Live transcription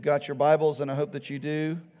Got your Bibles, and I hope that you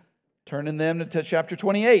do. Turn in them to chapter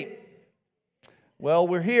 28. Well,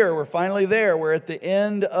 we're here. We're finally there. We're at the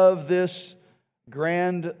end of this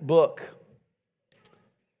grand book.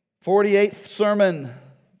 48th sermon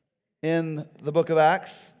in the book of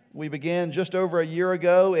Acts. We began just over a year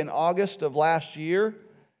ago in August of last year.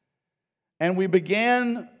 And we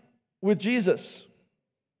began with Jesus.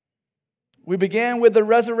 We began with the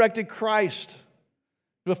resurrected Christ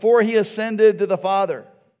before He ascended to the Father.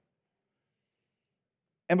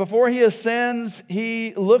 And before He ascends,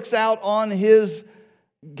 He looks out on His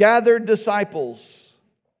gathered disciples.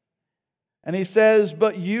 And He says,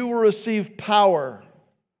 "But you will receive power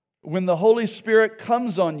when the Holy Spirit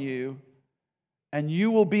comes on you, and you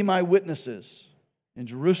will be my witnesses in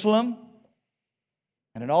Jerusalem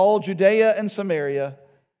and in all Judea and Samaria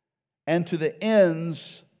and to the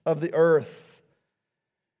ends of the earth."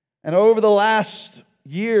 And over the last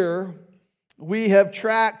year, we have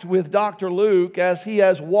tracked with Dr. Luke as he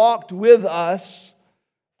has walked with us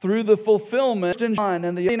through the fulfillment in John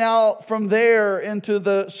and the out from there into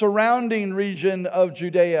the surrounding region of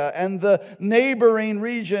Judea and the neighboring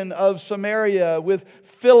region of Samaria with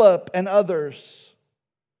Philip and others.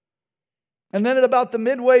 And then at about the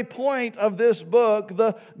midway point of this book,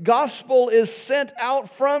 the gospel is sent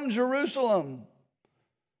out from Jerusalem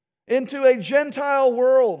into a Gentile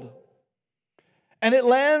world. And it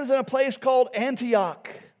lands in a place called Antioch.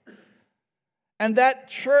 And that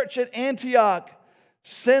church at Antioch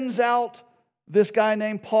sends out this guy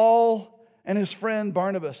named Paul and his friend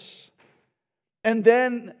Barnabas. And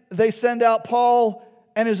then they send out Paul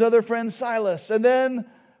and his other friend Silas. And then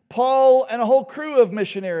Paul and a whole crew of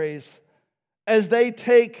missionaries as they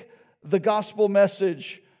take the gospel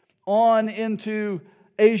message on into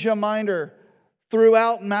Asia Minor,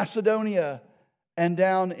 throughout Macedonia, and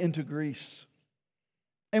down into Greece.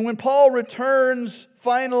 And when Paul returns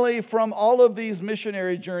finally from all of these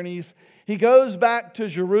missionary journeys, he goes back to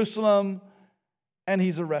Jerusalem and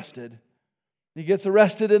he's arrested. He gets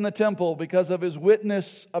arrested in the temple because of his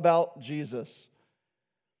witness about Jesus.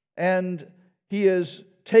 And he is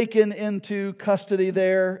taken into custody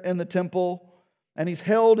there in the temple, and he's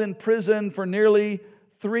held in prison for nearly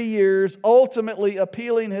 3 years, ultimately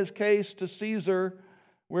appealing his case to Caesar,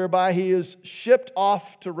 whereby he is shipped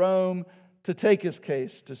off to Rome to take his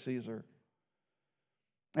case to Caesar.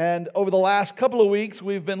 And over the last couple of weeks,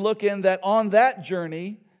 we've been looking that on that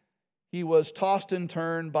journey, he was tossed and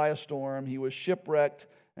turned by a storm, he was shipwrecked,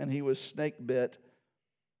 and he was snake bit.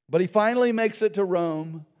 But he finally makes it to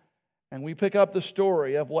Rome, and we pick up the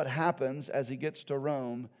story of what happens as he gets to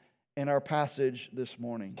Rome in our passage this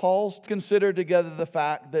morning. Paul's considered together the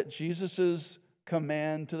fact that Jesus'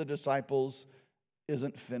 command to the disciples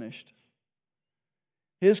isn't finished.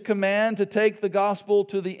 His command to take the gospel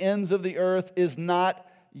to the ends of the earth is not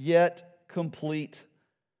yet complete.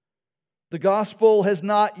 The gospel has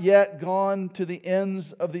not yet gone to the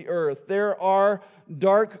ends of the earth. There are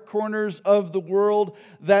dark corners of the world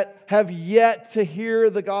that have yet to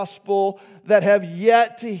hear the gospel, that have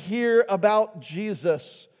yet to hear about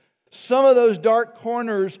Jesus. Some of those dark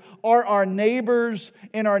corners are our neighbors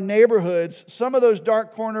in our neighborhoods. Some of those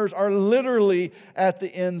dark corners are literally at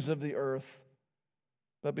the ends of the earth.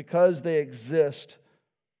 But because they exist,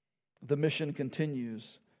 the mission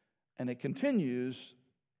continues. And it continues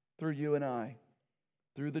through you and I,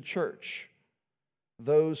 through the church,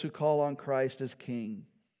 those who call on Christ as King.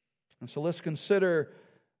 And so let's consider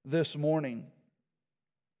this morning,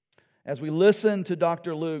 as we listen to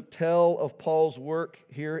Dr. Luke tell of Paul's work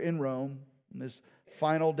here in Rome, in his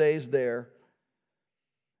final days there.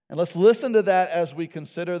 And let's listen to that as we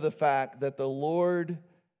consider the fact that the Lord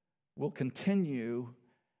will continue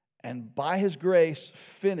and by His grace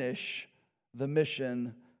finish the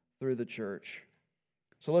mission through the church.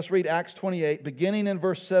 So let's read Acts 28, beginning in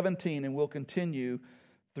verse 17, and we'll continue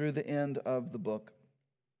through the end of the book.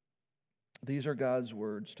 These are God's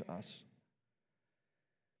words to us.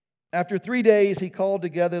 After 3 days, he called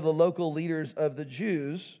together the local leaders of the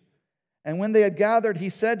Jews, and when they had gathered,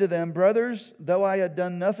 he said to them, "Brothers, though I had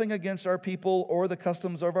done nothing against our people or the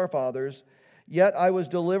customs of our fathers, yet I was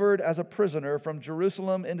delivered as a prisoner from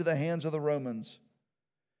Jerusalem into the hands of the Romans.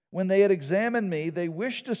 When they had examined me, they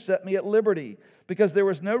wished to set me at liberty, because there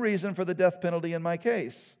was no reason for the death penalty in my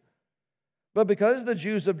case. But because the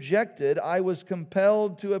Jews objected, I was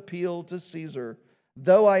compelled to appeal to Caesar,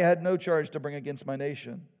 though I had no charge to bring against my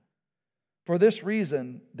nation. For this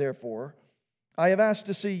reason, therefore, I have asked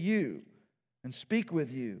to see you and speak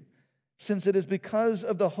with you, since it is because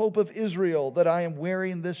of the hope of Israel that I am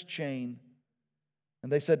wearing this chain."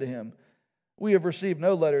 And they said to him, "We have received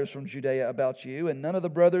no letters from Judea about you, and none of the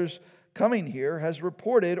brothers coming here has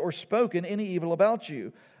reported or spoken any evil about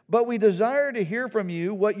you. But we desire to hear from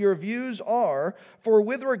you what your views are, for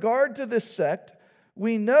with regard to this sect,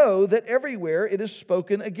 we know that everywhere it is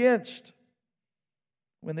spoken against."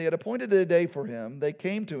 When they had appointed a day for him, they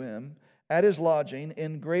came to him at his lodging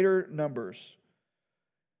in greater numbers.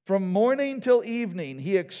 From morning till evening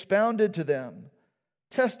he expounded to them,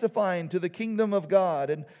 testifying to the kingdom of God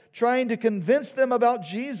and trying to convince them about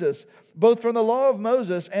Jesus, both from the law of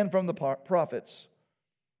Moses and from the prophets.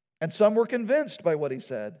 And some were convinced by what he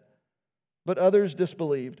said, but others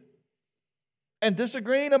disbelieved. And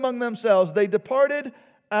disagreeing among themselves, they departed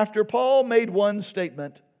after Paul made one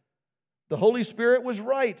statement: "The Holy Spirit was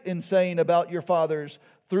right in saying about your fathers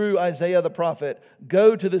through Isaiah the prophet,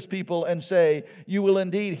 'Go to this people and say, you will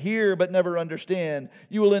indeed hear but never understand.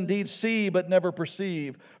 You will indeed see but never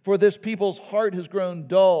perceive. For this people's heart has grown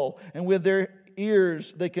dull, and with their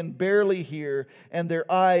ears they can barely hear, and their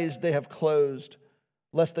eyes they have closed,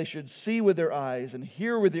 lest they should see with their eyes and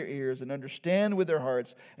hear with their ears and understand with their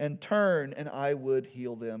hearts and turn, and I would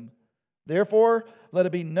heal them. Therefore, let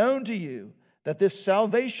it be known to you that this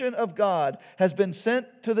salvation of God has been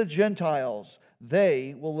sent to the Gentiles.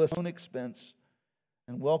 They will listen at their own expense,'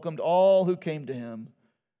 and welcomed all who came to him,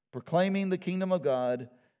 proclaiming the kingdom of God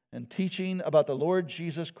and teaching about the Lord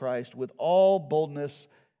Jesus Christ with all boldness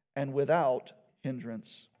and without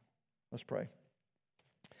hindrance." Let's pray.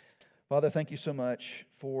 Father, thank you so much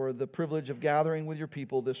for the privilege of gathering with your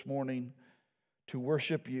people this morning to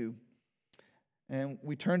worship you. And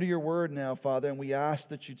we turn to your word now, Father, and we ask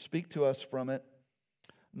that you'd speak to us from it,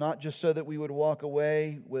 not just so that we would walk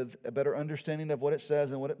away with a better understanding of what it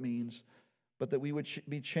says and what it means, but that we would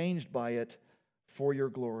be changed by it for your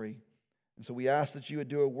glory. And so we ask that you would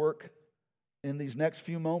do a work in these next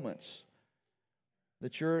few moments,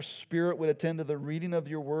 that your Spirit would attend to the reading of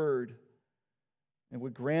your word and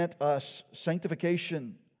would grant us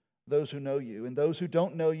sanctification, those who know you, and those who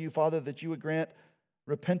don't know you, Father, that you would grant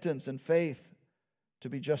repentance and faith to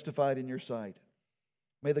be justified in your sight.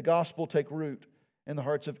 May the gospel take root in the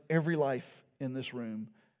hearts of every life in this room.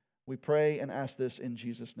 We pray and ask this in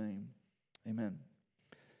Jesus' name. Amen.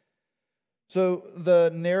 So the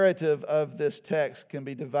narrative of this text can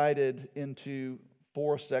be divided into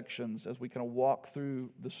 4 sections as we kind of walk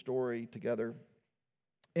through the story together.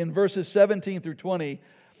 In verses 17 through 20,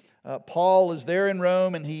 Paul is there in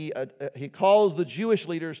Rome, and he calls the Jewish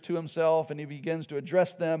leaders to himself, and he begins to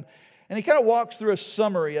address them. And he kind of walks through a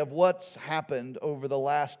summary of what's happened over the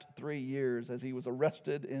last 3 years as he was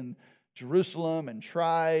arrested in Jerusalem and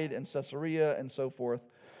tried in Caesarea and so forth.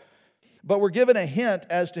 But we're given a hint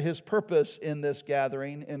as to his purpose in this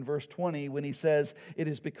gathering in verse 20 when he says, "It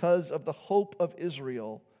is because of the hope of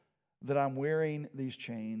Israel that I'm wearing these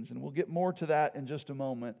chains." And we'll get more to that in just a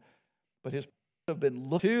moment. But his have been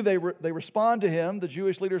looked to. They respond to him. The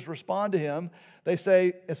Jewish leaders respond to him. They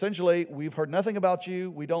say, essentially, "We've heard nothing about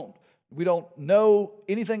you. We don't know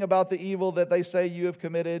anything about the evil that they say you have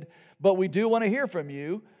committed, but we do want to hear from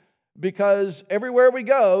you, because everywhere we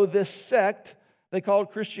go, this sect," they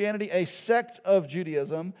called Christianity a sect of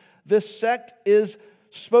Judaism, "this sect is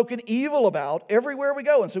spoken evil about everywhere we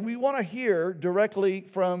go. And so we want to hear directly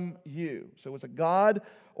from you." So it's a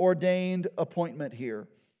God-ordained appointment here.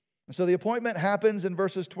 And so the appointment happens in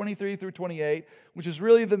verses 23 through 28, which is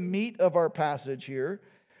really the meat of our passage here,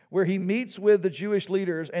 where he meets with the Jewish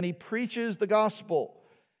leaders and he preaches the gospel.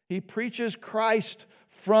 He preaches Christ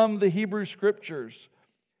from the Hebrew Scriptures.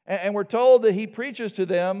 And we're told that he preaches to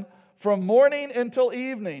them from morning until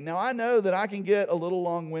evening. Now, I know that I can get a little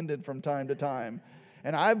long-winded from time to time,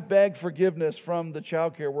 and I've begged forgiveness from the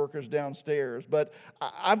childcare workers downstairs, but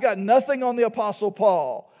I've got nothing on the Apostle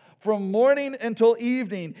Paul. From morning until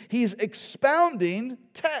evening, he's expounding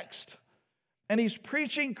text, and he's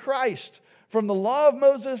preaching Christ from the law of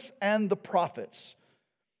Moses and the prophets.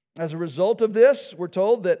 As a result of this, we're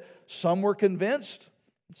told that some were convinced,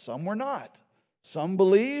 and some were not. Some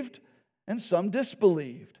believed, and some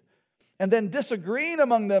disbelieved. And then disagreeing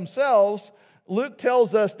among themselves, Luke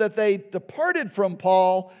tells us that they departed from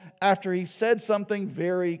Paul after he said something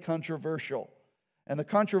very controversial. And the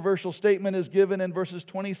controversial statement is given in verses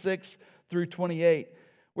 26 through 28,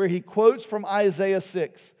 where he quotes from Isaiah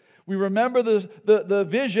 6. We remember the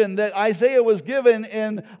vision that Isaiah was given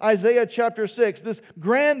in Isaiah chapter 6, this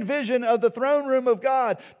grand vision of the throne room of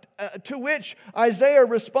God, to which Isaiah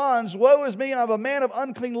responds, "Woe is me, I'm a man of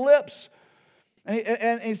unclean lips."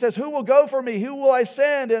 And he says, "Who will go for me? Who will I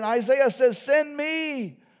send?" And Isaiah says, "Send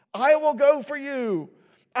me. I will go for you.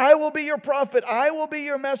 I will be your prophet. I will be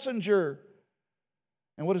your messenger."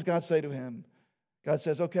 And what does God say to him? God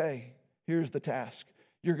says, "Okay, here's the task.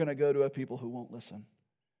 You're going to go to a people who won't listen.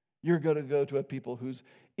 You're going to go to a people whose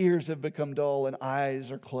ears have become dull and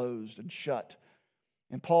eyes are closed and shut.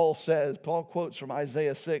 And Paul quotes from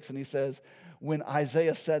Isaiah 6, and he says, when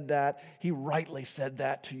Isaiah said that, he rightly said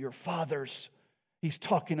that to your fathers. He's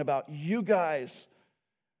talking about you guys.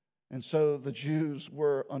 And so the Jews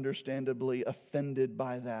were understandably offended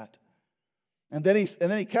by that. And then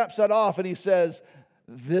he caps that off and he says,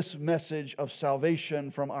 this message of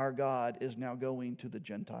salvation from our God is now going to the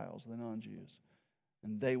Gentiles, the non-Jews.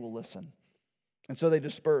 And they will listen. And so they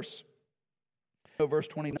disperse. Verse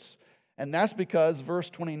 29. And that's because verse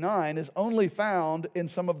 29 is only found in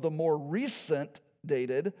some of the more recent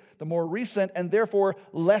and therefore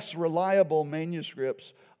less reliable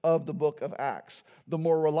manuscripts of the book of Acts. The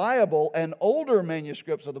more reliable and older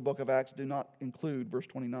manuscripts of the book of Acts do not include verse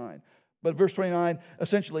 29. But verse 29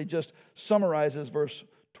 essentially just summarizes verse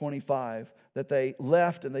 25, that they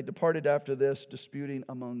left and they departed after this, disputing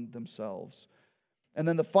among themselves. And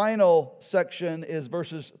then the final section is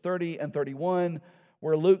verses 30 and 31,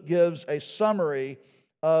 where Luke gives a summary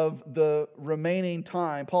of the remaining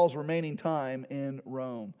time, Paul's remaining time in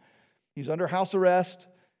Rome. He's under house arrest.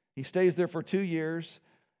 He stays there for 2 years.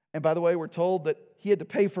 And by the way, we're told that he had to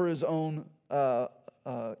pay for his own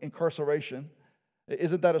incarceration.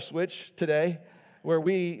 Isn't that a switch today? Where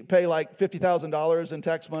we pay like $50,000 in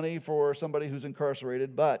tax money for somebody who's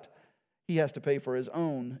incarcerated, but he has to pay for his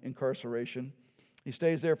own incarceration. He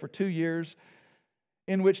stays there for 2 years,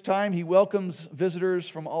 in which time he welcomes visitors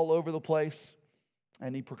from all over the place,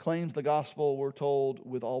 and he proclaims the gospel, we're told,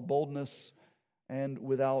 with all boldness and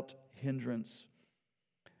without hindrance.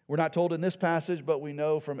 We're not told in this passage, but we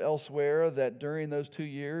know from elsewhere that during those 2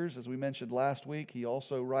 years, as we mentioned last week, he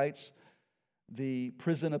also writes the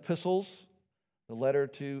prison epistles, the letter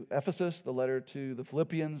to Ephesus, the letter to the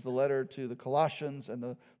Philippians, the letter to the Colossians, and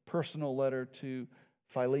the personal letter to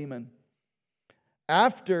Philemon.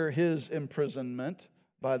 After his imprisonment,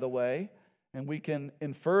 by the way, and we can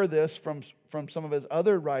infer this from some of his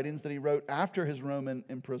other writings that he wrote after his Roman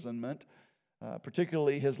imprisonment,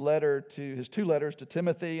 particularly his two letters to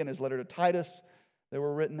Timothy and his letter to Titus that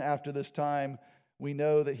were written after this time. We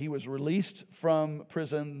know that he was released from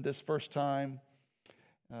prison this first time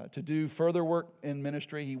to do further work in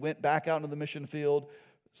ministry. He went back out into the mission field.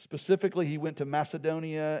 Specifically, he went to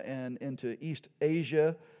Macedonia and into East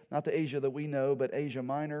Asia, not the Asia that we know, but Asia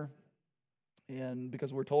Minor. And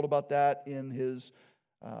because we're told about that in his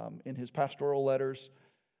pastoral letters.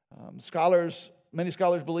 Many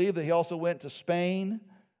scholars believe that he also went to Spain.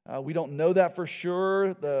 We don't know that for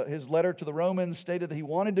sure. His letter to the Romans stated that he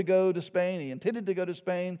wanted to go to Spain. He intended to go to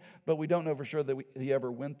Spain, but we don't know for sure that he ever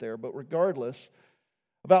went there. But regardless,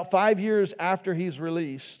 about 5 years after he's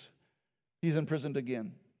released, he's imprisoned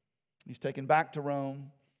again. He's taken back to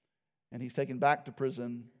Rome, and he's taken back to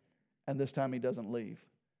prison, and this time he doesn't leave.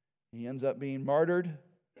 He ends up being martyred,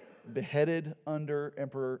 beheaded under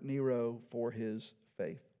Emperor Nero for his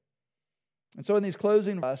faith. And so in these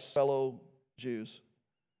closing, us fellow Jews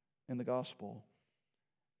in the gospel,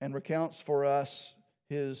 and recounts for us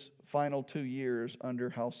his final 2 years under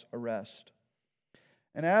house arrest.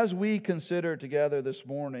 And as we consider together this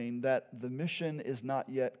morning that the mission is not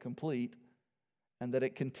yet complete, and that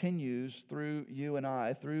it continues through you and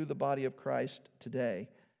I, through the body of Christ today,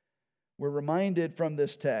 we're reminded from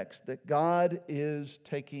this text that God is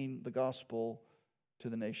taking the gospel to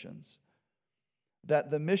the nations.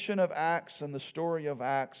 That the mission of Acts and the story of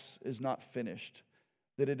Acts is not finished.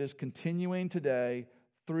 That it is continuing today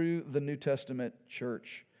through the New Testament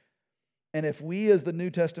church. And if we as the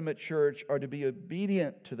New Testament church are to be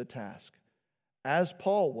obedient to the task, as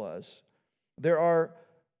Paul was, there are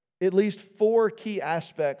at least 4 key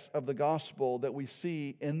aspects of the gospel that we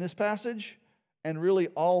see in this passage and really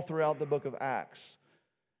all throughout the book of Acts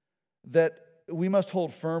that we must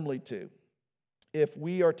hold firmly to if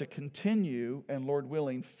we are to continue and, Lord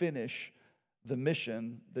willing, finish the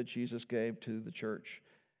mission that Jesus gave to the church.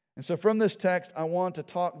 And so from this text, I want to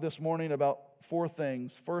talk this morning about 4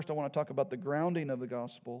 things. First, I want to talk about the grounding of the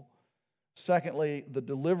gospel. Secondly, the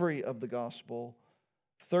delivery of the gospel.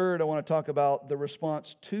 Third, I want to talk about the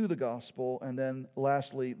response to the gospel. And then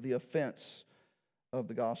lastly, the offense of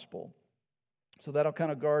the gospel. So that'll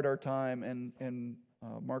kind of guard our time and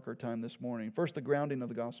mark our time this morning. First, the grounding of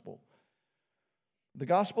the gospel. The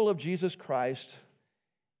gospel of Jesus Christ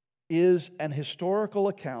is an historical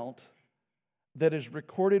account that is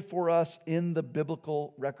recorded for us in the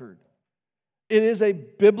biblical record. It is a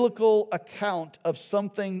biblical account of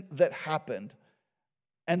something that happened.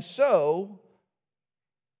 And so,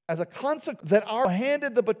 as a consequence that are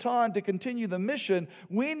handed the baton to continue the mission,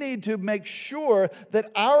 we need to make sure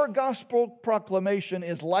that our gospel proclamation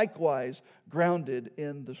is likewise grounded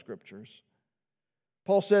in the Scriptures.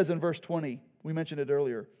 Paul says in verse 20, we mentioned it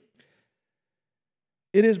earlier,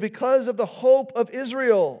 "It is because of the hope of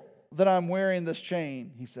Israel that I'm wearing this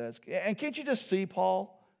chain," he says. And can't you just see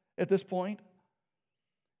Paul at this point?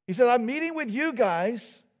 He said, "I'm meeting with you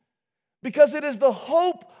guys because it is the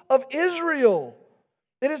hope of Israel.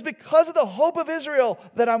 It is because of the hope of Israel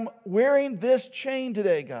that I'm wearing this chain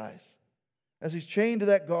today, guys," as he's chained to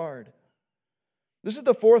that guard. This is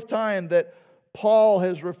the fourth time that Paul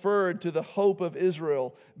has referred to the hope of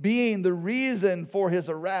Israel being the reason for his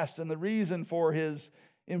arrest and the reason for his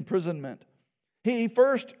imprisonment. He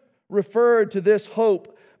first referred to this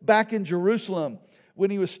hope back in Jerusalem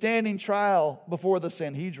when he was standing trial before the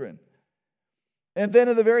Sanhedrin. And then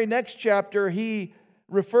in the very next chapter, he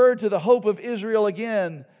referred to the hope of Israel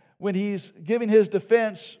again when he's giving his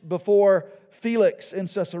defense before Felix in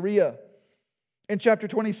Caesarea. In chapter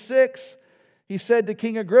 26, he said to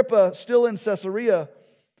King Agrippa, still in Caesarea,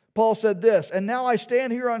 Paul said this, "And now I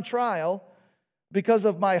stand here on trial because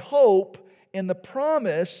of my hope in the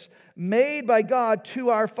promise made by God to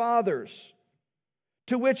our fathers,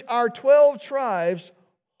 to which our 12 tribes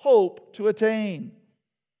hope to attain,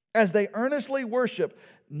 as they earnestly worship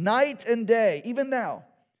night and day, even now."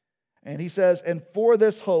 And he says, "And for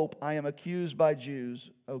this hope I am accused by Jews,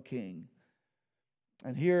 O king."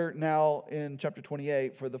 And here now in chapter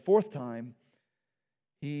 28, for the fourth time,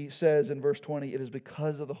 he says in verse 20, "It is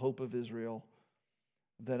because of the hope of Israel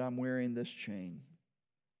that I'm wearing this chain."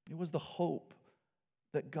 It was the hope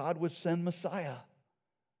that God would send Messiah,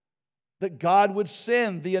 that God would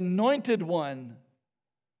send the anointed one,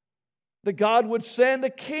 that God would send a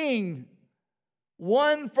king,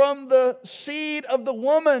 one from the seed of the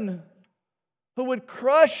woman, who would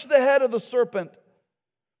crush the head of the serpent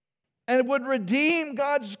and would redeem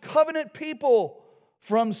God's covenant people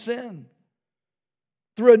from sin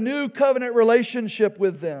through a new covenant relationship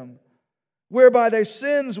with them, whereby their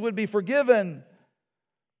sins would be forgiven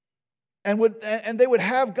and they would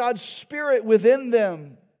have God's Spirit within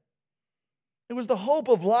them. It was the hope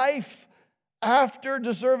of life after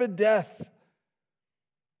deserved death.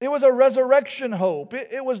 It was a resurrection hope.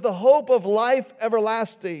 It was the hope of life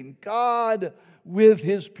everlasting, God with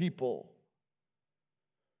His people.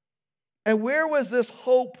 And where was this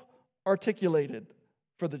hope articulated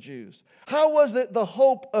for the Jews? How was it the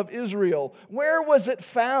hope of Israel? Where was it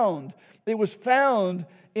found? It was found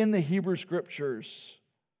in the Hebrew Scriptures.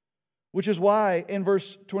 Which is why in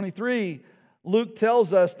verse 23, Luke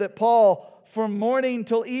tells us that Paul, from morning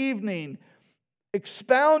till evening,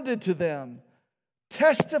 expounded to them,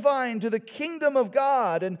 testifying to the kingdom of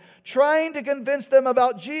God and trying to convince them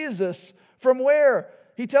about Jesus. From where?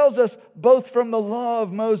 He tells us both from the law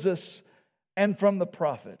of Moses and from the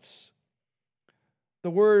prophets.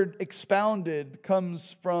 The word expounded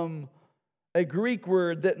comes from a Greek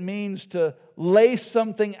word that means to lay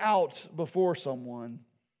something out before someone.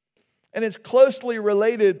 And it's closely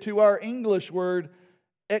related to our English word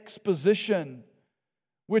exposition,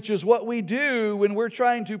 which is what we do when we're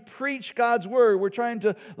trying to preach God's word. We're trying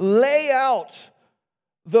to lay out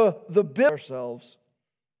the bit ourselves.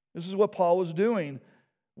 This is what Paul was doing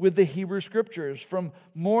with the Hebrew Scriptures. From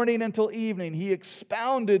morning until evening, he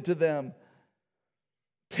expounded to them,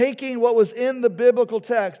 taking what was in the biblical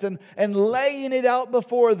text and laying it out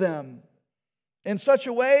before them in such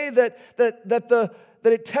a way that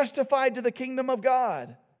it testified to the kingdom of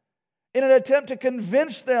God in an attempt to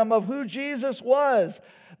convince them of who Jesus was,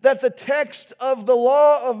 that the text of the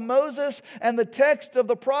law of Moses and the text of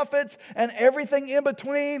the prophets and everything in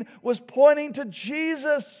between was pointing to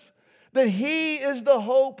Jesus, that He is the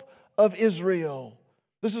hope of Israel.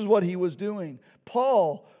 This is what he was doing.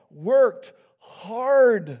 Paul worked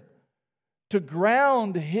hard to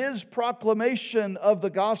ground his proclamation of the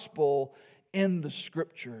gospel in the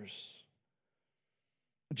Scriptures.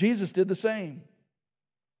 Jesus did the same.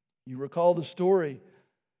 You recall the story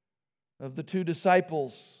of the two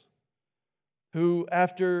disciples who,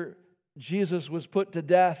 after Jesus was put to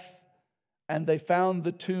death and they found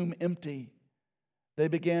the tomb empty, they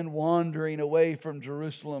began wandering away from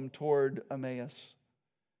Jerusalem toward Emmaus.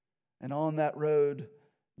 And on that road,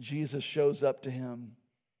 Jesus shows up to him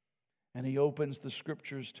and He opens the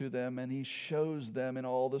Scriptures to them and He shows them in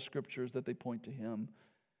all the Scriptures that they point to Him.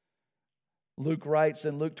 Luke writes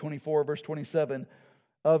in Luke 24, verse 27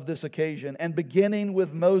 of this occasion, "And beginning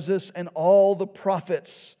with Moses and all the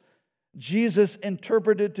prophets, Jesus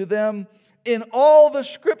interpreted to them in all the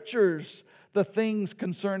Scriptures the things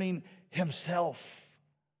concerning Himself."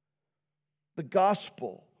 The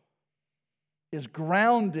gospel is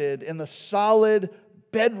grounded in the solid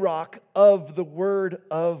bedrock of the Word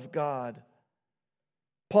of God.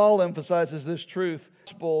 Paul emphasizes this truth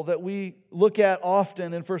that we look at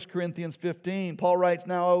often in 1 Corinthians 15. Paul writes,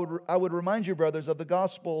 "Now I would remind you, brothers, of the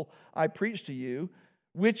gospel I preached to you,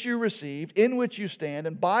 which you received, in which you stand,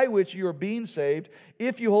 and by which you are being saved,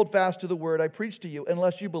 if you hold fast to the word I preached to you,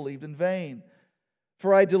 unless you believed in vain.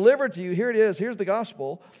 For I delivered to you," here it is, here's the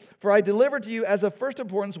gospel, "for I delivered to you as of first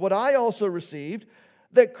importance what I also received,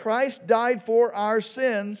 that Christ died for our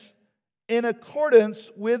sins in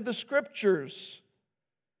accordance with the Scriptures,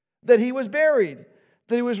 that He was buried,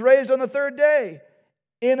 that He was raised on the third day,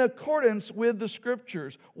 in accordance with the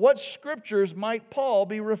Scriptures." What Scriptures might Paul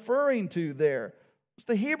be referring to there? It's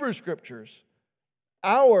the Hebrew Scriptures,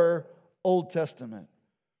 our Old Testament.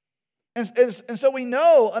 And so we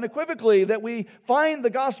know unequivocally that we find the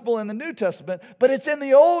gospel in the New Testament, but it's in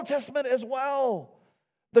the Old Testament as well.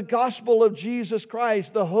 The gospel of Jesus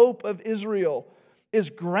Christ, the hope of Israel, is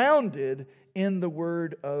grounded in the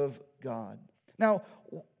Word of God. Now,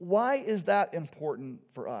 why is that important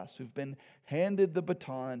for us who've been handed the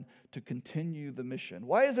baton to continue the mission?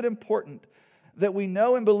 Why is it important that we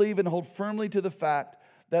know and believe and hold firmly to the fact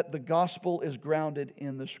that the gospel is grounded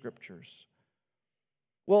in the Scriptures?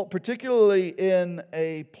 Well, particularly in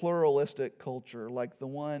a pluralistic culture like the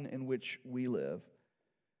one in which we live,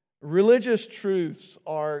 religious truths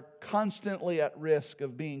are constantly at risk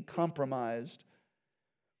of being compromised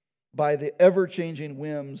by the ever-changing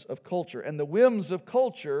whims of culture. And the whims of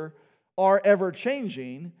culture are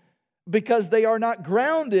ever-changing because they are not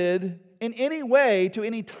grounded in any way to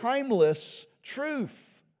any timeless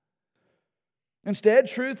truth. Instead,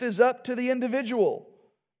 truth is up to the individual,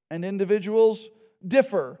 and individuals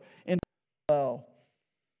differ in well.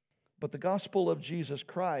 But the gospel of Jesus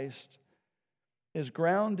Christ is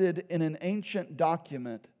grounded in an ancient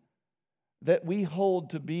document that we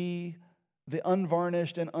hold to be the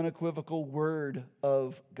unvarnished and unequivocal Word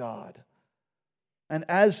of God. And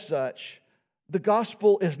as such, the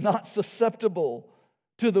gospel is not susceptible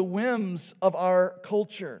to the whims of our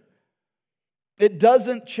culture. It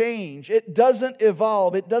doesn't change. It doesn't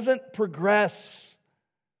evolve. It doesn't progress.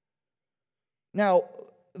 Now,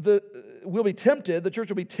 we'll be tempted, the church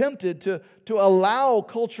will be tempted to allow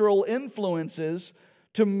cultural influences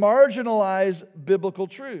to marginalize biblical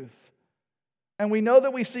truth. And we know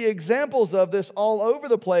that we see examples of this all over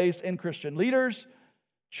the place in Christian leaders,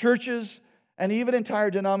 churches, and even entire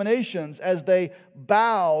denominations as they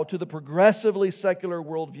bow to the progressively secular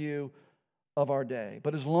worldview of our day.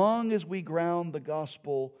 But as long as we ground the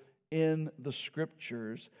gospel in the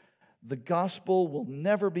Scriptures, the gospel will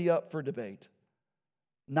never be up for debate,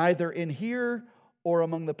 neither in here or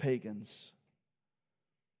among the pagans.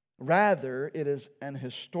 Rather, it is an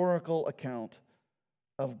historical account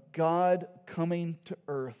of God coming to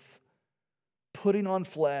earth, putting on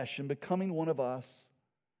flesh and becoming one of us,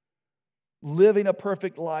 living a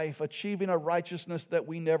perfect life, achieving a righteousness that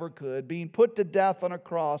we never could, being put to death on a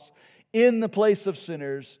cross in the place of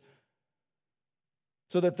sinners,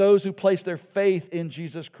 so that those who place their faith in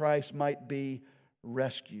Jesus Christ might be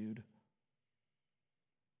rescued.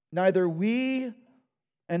 Neither we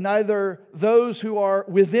and neither those who are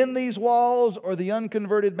within these walls or the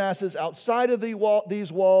unconverted masses outside of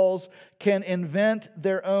these walls can invent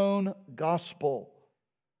their own gospel.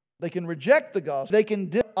 They can reject the gospel. They can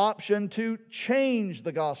give the option to change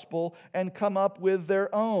the gospel and come up with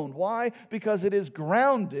their own. Why? Because it is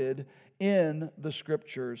grounded in the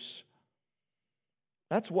Scriptures.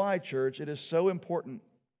 That's why, church, it is so important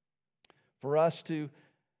for us to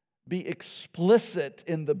be explicit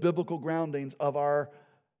in the biblical groundings of our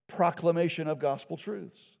proclamation of gospel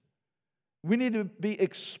truths. We need to be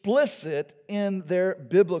explicit in their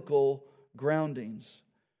biblical groundings.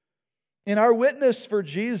 In our witness for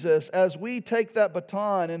Jesus, as we take that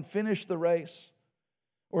baton and finish the race,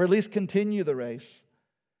 or at least continue the race,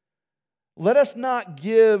 let us not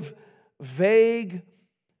give vague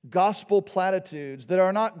gospel platitudes that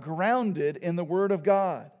are not grounded in the Word of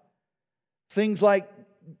God. Things like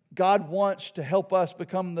God wants to help us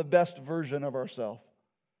become the best version of ourselves,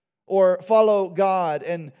 or follow God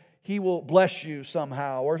and He will bless you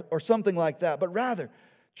somehow, or something like that. But rather,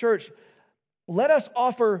 church, let us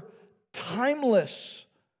offer timeless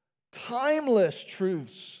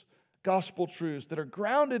truths, gospel truths that are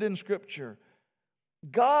grounded in Scripture.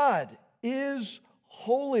 God is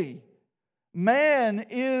holy. Man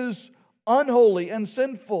is unholy and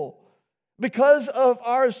sinful. Because of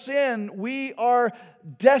our sin, we are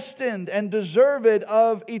destined and deserved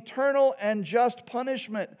of eternal and just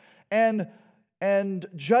punishment and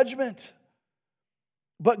judgment.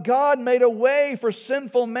 But God made a way for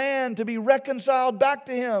sinful man to be reconciled back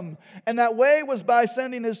to Him. And that way was by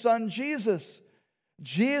sending His Son Jesus.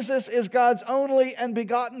 Jesus is God's only and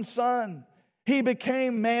begotten Son. He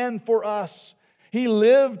became man for us. He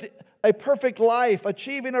lived a perfect life,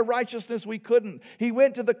 achieving a righteousness we couldn't. He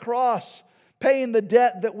went to the cross, paying the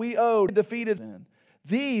debt that we owed, defeated sin.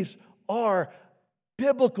 These are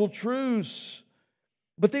biblical truths.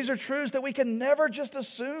 But these are truths that we can never just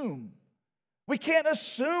assume. We can't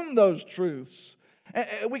assume those truths.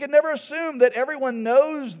 We can never assume that everyone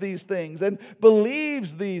knows these things and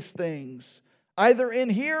believes these things, either in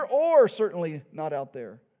here or certainly not out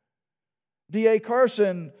there. D.A.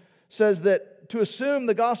 Carson says that to assume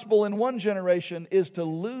the gospel in one generation is to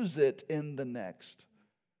lose it in the next.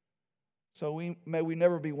 So may we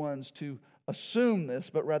never be ones to assume this,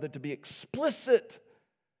 but rather to be explicit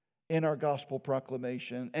in our gospel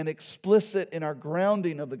proclamation and explicit in our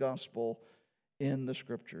grounding of the gospel in the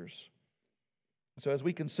Scriptures. So as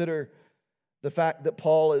we consider the fact that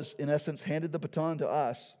Paul is, in essence, handed the baton to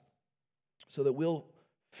us so that we'll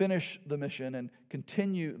finish the mission and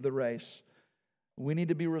continue the race, we need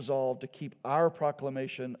to be resolved to keep our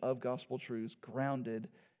proclamation of gospel truths grounded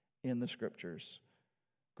in the Scriptures.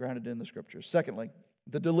 Grounded in the Scriptures. Secondly,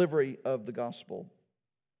 the delivery of the gospel.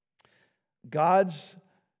 God's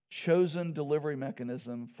chosen delivery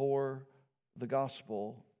mechanism for the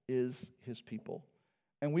gospel is His people.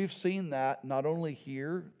 And we've seen that not only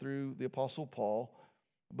here through the Apostle Paul,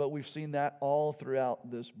 but we've seen that all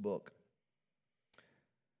throughout this book.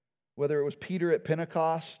 Whether it was Peter at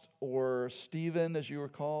Pentecost, or Stephen, as you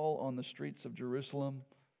recall, on the streets of Jerusalem,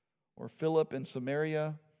 or Philip in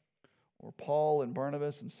Samaria, or Paul and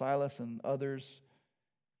Barnabas and Silas and others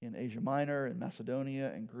in Asia Minor and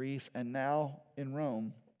Macedonia and Greece, and now in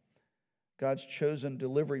Rome, God's chosen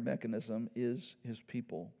delivery mechanism is His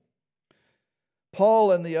people.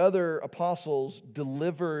 Paul and the other apostles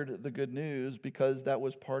delivered the good news because that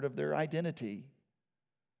was part of their identity.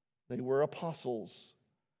 They were apostles.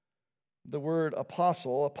 The word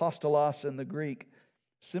apostle, apostolos in the Greek,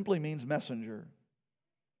 simply means messenger.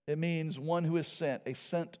 It means one who is sent, a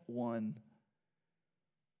sent one.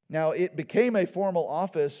 Now, it became a formal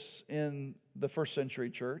office in the first century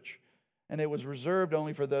church, and it was reserved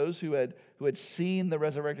only for those who had seen the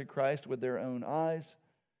resurrected Christ with their own eyes,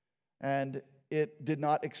 and it did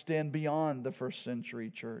not extend beyond the first century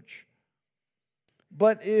church.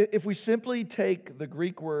 But if we simply take the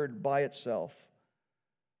Greek word by itself,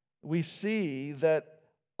 we see that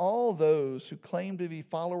all those who claim to be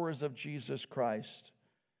followers of Jesus Christ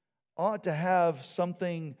ought to have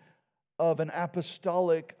something of an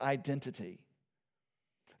apostolic identity.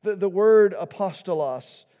 The word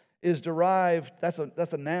apostolos is derived, that's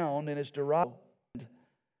a noun, and it's derived.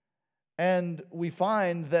 And we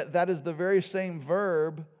find that that is the very same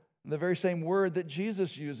verb, the very same word that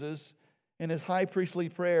Jesus uses in His high priestly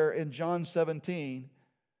prayer in John 17.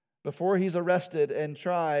 Before He's arrested and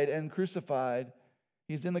tried and crucified,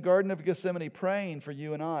 He's in the Garden of Gethsemane praying for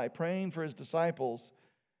you and I, praying for His disciples.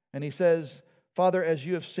 And He says, Father, as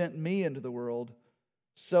you have sent me into the world,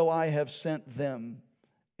 so I have sent them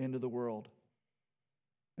into the world.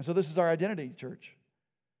 And so this is our identity, church.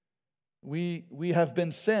 We have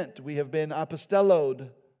been sent. We have been apostelloed.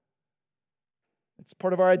 It's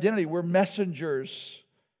part of our identity. We're messengers.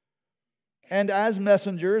 And as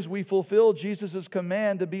messengers, we fulfill Jesus'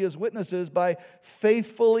 command to be His witnesses by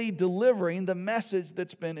faithfully delivering the message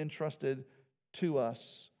that's been entrusted to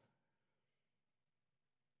us.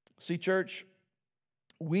 See, church,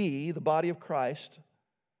 we, the body of Christ,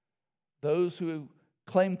 those who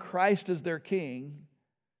claim Christ as their King,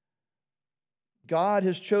 God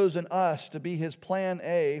has chosen us to be His plan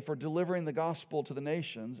A for delivering the gospel to the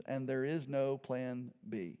nations, and there is no plan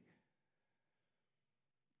B.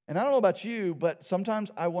 And I don't know about you, but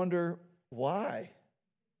sometimes I wonder why.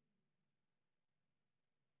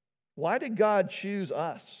 Why did God choose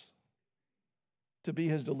us to be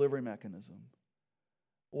His delivery mechanism?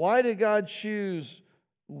 Why did God choose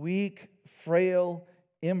weak, frail,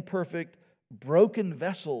 imperfect, broken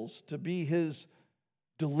vessels to be His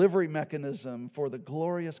delivery mechanism for the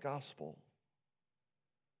glorious gospel?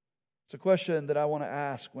 It's a question that I want to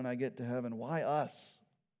ask when I get to heaven. Why us?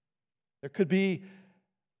 There could be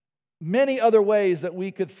many other ways that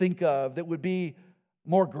we could think of that would be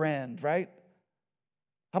more grand, right?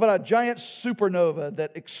 How about a giant supernova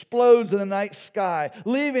that explodes in the night sky,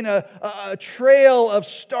 leaving a trail of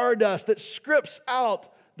stardust that scripts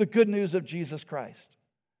out the good news of Jesus Christ?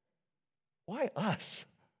 Why us?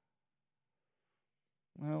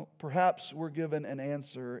 Well, perhaps we're given an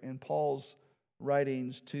answer in Paul's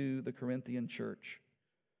writings to the Corinthian church.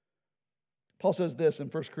 Paul says this in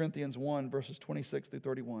 1 Corinthians 1, verses 26 through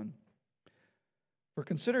 31. For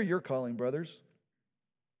consider your calling, brothers.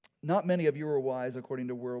 Not many of you were wise according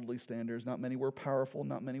to worldly standards. Not many were powerful.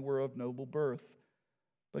 Not many were of noble birth.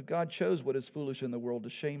 But God chose what is foolish in the world to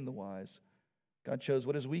shame the wise. God chose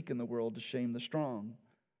what is weak in the world to shame the strong.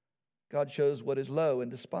 God chose what is low and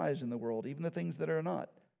despised in the world, even the things that are not,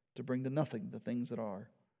 to bring to nothing the things that are,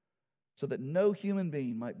 so that no human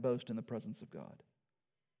being might boast in the presence of God.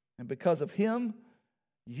 And because of Him,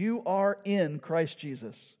 you are in Christ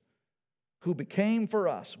Jesus, who became for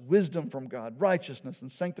us wisdom from God, righteousness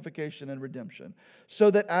and sanctification and redemption,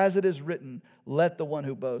 so that as it is written, let the one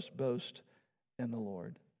who boasts boast in the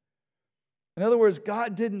Lord. In other words,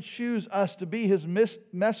 God didn't choose us to be His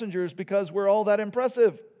messengers because we're all that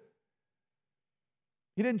impressive.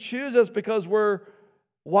 He didn't choose us because we're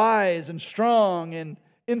wise and strong and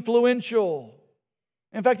influential.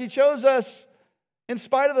 In fact, He chose us in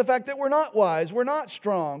spite of the fact that we're not wise, we're not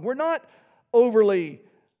strong, we're not overly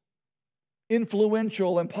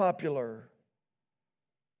influential and popular.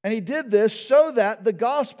 And He did this so that the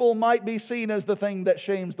gospel might be seen as the thing that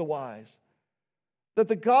shames the wise. That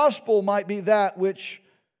the gospel might be that which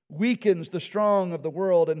weakens the strong of the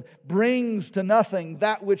world and brings to nothing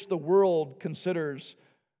that which the world considers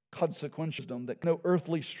consequential. That no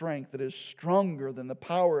earthly strength that is stronger than the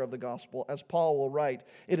power of the gospel. As Paul will write,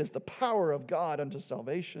 it is the power of God unto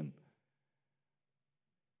salvation.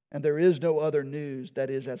 And there is no other news that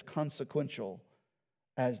is as consequential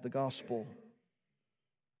as the gospel.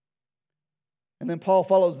 And then Paul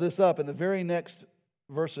follows this up in the very next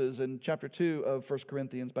verses in chapter 2 of 1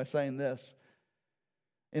 Corinthians by saying this.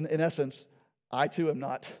 In essence, I too am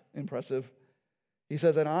not impressive. He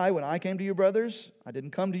says, and when I came to you, brothers, I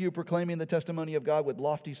didn't come to you proclaiming the testimony of God with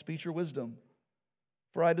lofty speech or wisdom.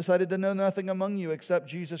 For I decided to know nothing among you except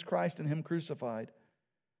Jesus Christ and Him crucified.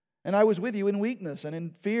 And I was with you in weakness and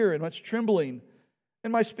in fear and much trembling.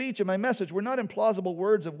 And my speech and my message were not in plausible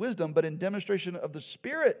words of wisdom, but in demonstration of the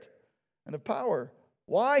Spirit and of power.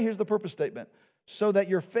 Why? Here's the purpose statement. So that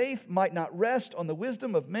your faith might not rest on the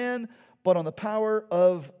wisdom of men, but on the power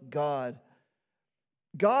of God.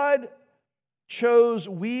 God chose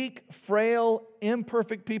weak, frail,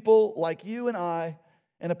 imperfect people like you and I,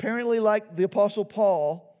 and apparently like the Apostle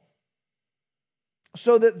Paul,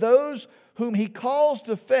 so that those whom He calls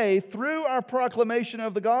to faith through our proclamation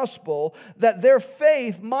of the gospel, that their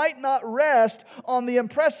faith might not rest on the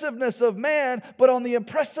impressiveness of man, but on the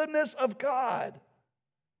impressiveness of God.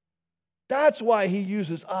 That's why He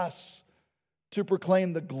uses us to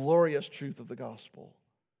proclaim the glorious truth of the gospel.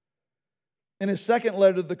 In his second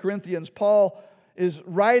letter to the Corinthians, Paul is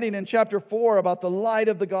writing in chapter 4 about the light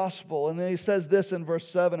of the gospel. And then he says this in verse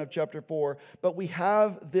 7 of chapter 4, but we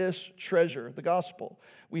have this treasure, the gospel.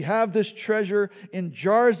 We have this treasure in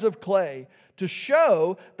jars of clay to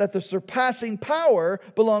show that the surpassing power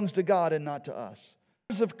belongs to God and not to us.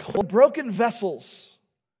 Jars of clay, broken vessels,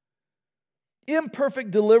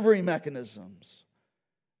 imperfect delivery mechanisms.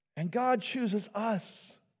 And God chooses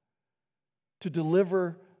us to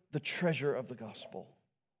deliver the treasure of the gospel.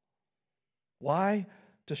 Why?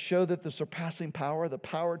 To show that the surpassing power, the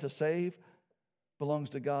power to save, belongs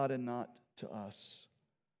to God and not to us.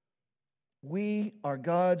 We are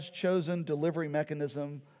God's chosen delivery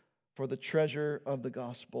mechanism for the treasure of the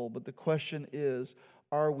gospel. But the question is,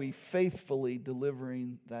 are we faithfully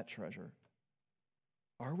delivering that treasure?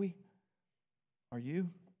 Are we? Are you?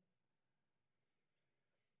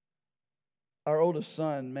 Our oldest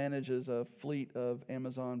son manages a fleet of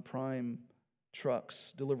Amazon Prime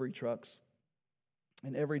trucks, delivery trucks.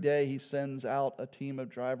 And every day he sends out a team of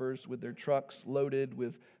drivers with their trucks loaded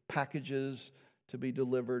with packages to be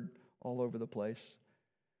delivered all over the place.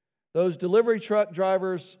 Those delivery truck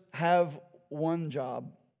drivers have one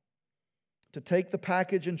job: to take the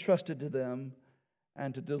package entrusted to them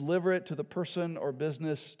and to deliver it to the person or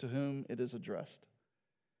business to whom it is addressed.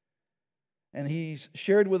 And he's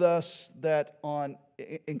shared with us that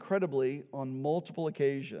incredibly, on multiple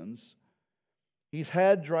occasions, he's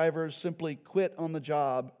had drivers simply quit on the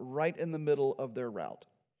job right in the middle of their route.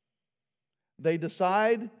 They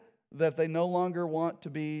decide that they no longer want to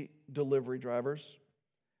be delivery drivers.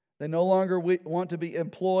 They no longer want to be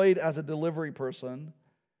employed as a delivery person.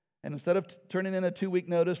 And instead of turning in a 2-week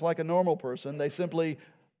notice like a normal person, they simply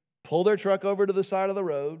pull their truck over to the side of the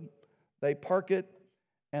road, they park it,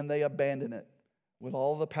 and they abandon it with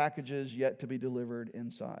all the packages yet to be delivered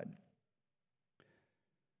inside.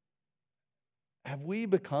 Have we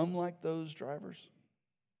become like those drivers?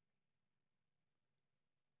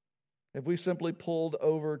 Have we simply pulled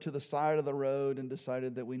over to the side of the road and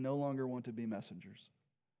decided that we no longer want to be messengers?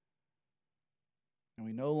 And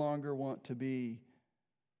we no longer want to be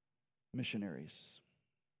missionaries?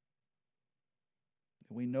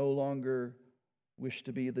 We no longer wish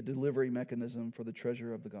to be the delivery mechanism for the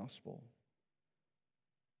treasure of the gospel.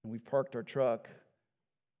 And we've parked our truck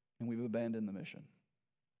and we've abandoned the mission.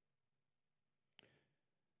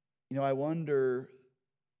 You know, I wonder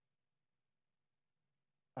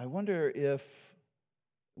if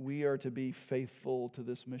we are to be faithful to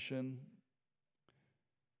this mission,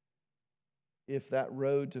 if that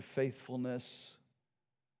road to faithfulness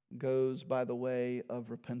goes by the way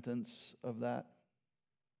of repentance of that.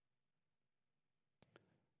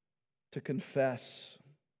 To confess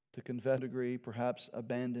to a degree, perhaps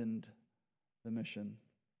abandoned the mission.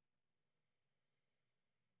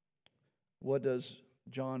 What does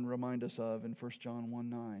John remind us of in 1 John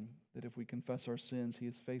 1:9? That if we confess our sins, He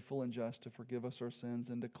is faithful and just to forgive us our sins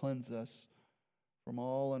and to cleanse us from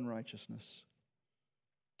all unrighteousness.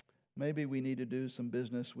 Maybe we need to do some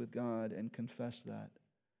business with God and confess that.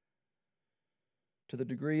 To the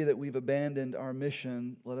degree that we've abandoned our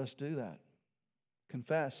mission, let us do that.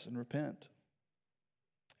 Confess and repent.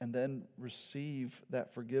 And then receive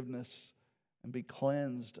that forgiveness and be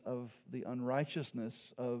cleansed of the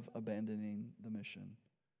unrighteousness of abandoning the mission.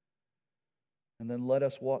 And then let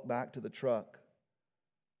us walk back to the truck,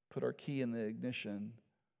 put our key in the ignition,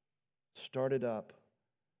 start it up,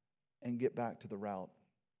 and get back to the route,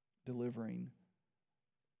 delivering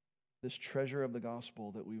this treasure of the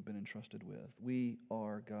gospel that we've been entrusted with. We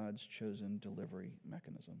are God's chosen delivery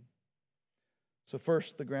mechanism. So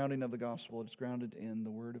first, the grounding of the gospel. It's grounded in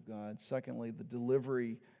the Word of God. Secondly, the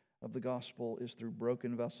delivery of the gospel is through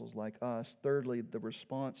broken vessels like us. Thirdly, the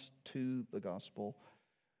response to the gospel.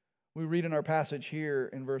 We read in our passage here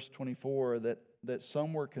in verse 24 that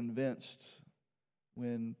some were convinced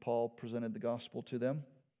when Paul presented the gospel to them.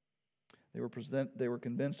 They were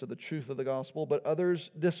convinced of the truth of the gospel, but others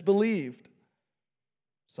disbelieved.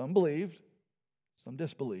 Some believed, some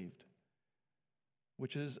disbelieved,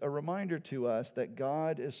 which is a reminder to us that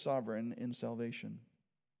God is sovereign in salvation.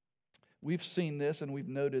 We've seen this and we've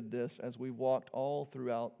noted this as we've walked all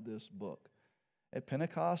throughout this book. At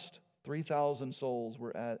Pentecost, 3,000 souls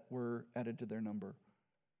were added to their number.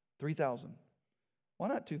 3,000. Why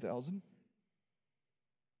not 2,000?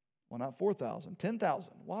 Why not 4,000? 10,000?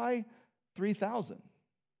 Why 3,000?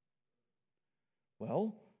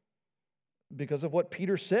 Well, because of what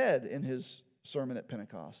Peter said in his sermon at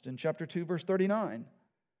Pentecost. In chapter 2, verse 39,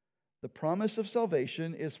 the promise of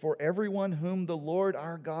salvation is for everyone whom the Lord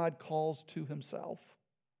our God calls to Himself.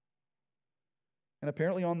 And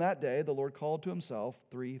apparently on that day, the Lord called to Himself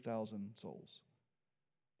 3,000 souls.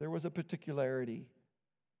 There was a particularity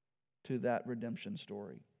to that redemption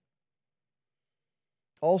story.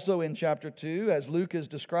 Also in chapter 2, as Luke is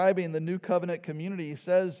describing the new covenant community, he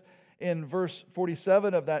says in verse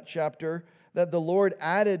 47 of that chapter that the Lord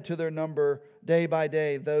added to their number day by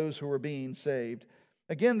day those who were being saved.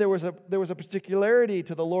 Again, there was a particularity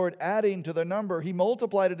to the Lord adding to their number. He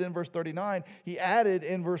multiplied it in verse 39. He added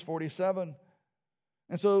in verse 47.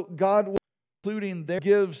 And so God, including there,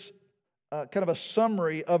 gives kind of a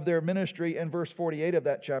summary of their ministry in verse 48 of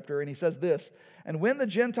that chapter. And he says this, "And when the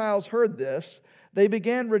Gentiles heard this, they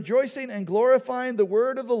began rejoicing and glorifying the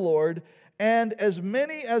word of the Lord, and as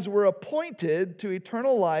many as were appointed to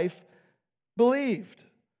eternal life believed."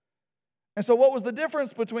 And so what was the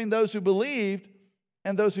difference between those who believed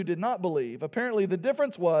and those who did not believe? Apparently the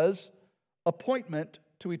difference was appointment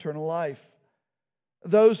to eternal life.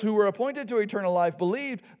 Those who were appointed to eternal life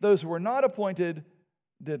believed. Those who were not appointed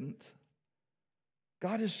didn't.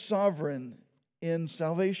 God is sovereign in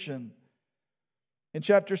salvation. In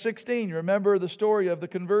chapter 16, you remember the story of the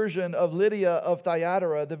conversion of Lydia of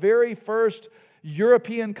Thyatira, the very first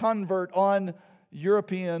European convert on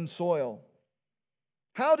European soil.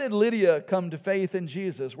 How did Lydia come to faith in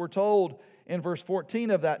Jesus? We're told in verse 14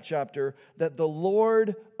 of that chapter that the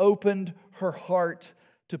Lord opened her heart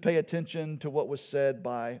to pay attention to what was said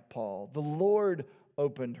by Paul. The Lord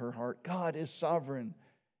opened her heart. God is sovereign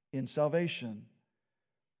in salvation.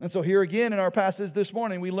 And so here again in our passage this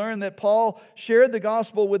morning, we learn that Paul shared the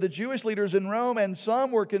gospel with the Jewish leaders in Rome, and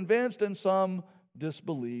some were convinced and some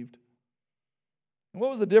disbelieved. And what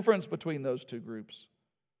was the difference between those two groups?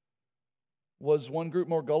 Was one group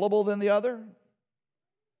more gullible than the other?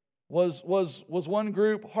 Was one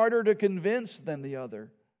group harder to convince than the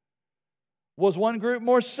other? Was one group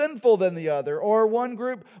more sinful than the other? Or one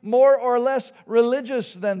group more or less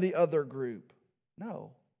religious than the other group?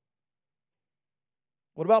 No.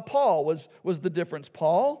 What about Paul? Was the difference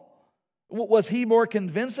Paul? Was he more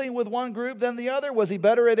convincing with one group than the other? Was he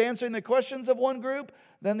better at answering the questions of one group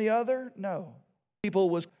than the other? No.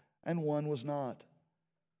 People was, and one was not.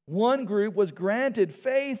 One group was granted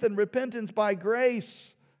faith and repentance by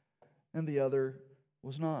grace, and the other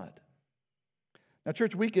was not. Now,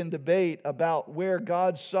 church, we can debate about where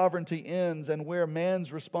God's sovereignty ends and where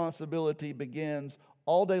man's responsibility begins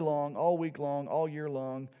all day long, all week long, all year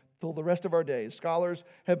long, till the rest of our days. Scholars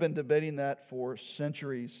have been debating that for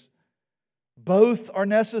centuries. Both are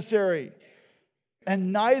necessary,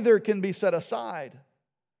 and neither can be set aside.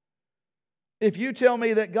 If you tell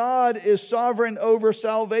me that God is sovereign over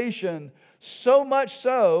salvation, so much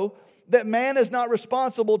so that man is not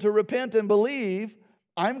responsible to repent and believe,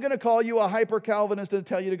 I'm going to call you a hyper-Calvinist and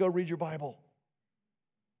tell you to go read your Bible.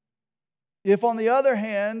 If, on the other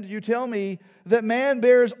hand, you tell me that man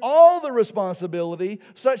bears all the responsibility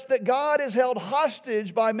such that God is held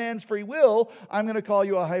hostage by man's free will, I'm going to call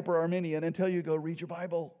you a hyper-Arminian and tell you to go read your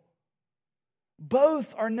Bible.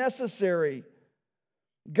 Both are necessary.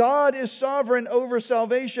 God is sovereign over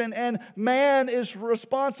salvation, and man is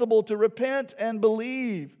responsible to repent and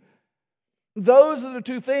believe. Those are the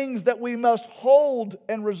two things that we must hold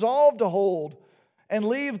and resolve to hold, and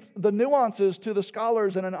leave the nuances to the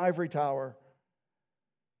scholars in an ivory tower.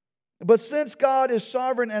 But since God is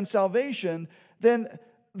sovereign and salvation, then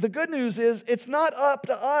the good news is it's not up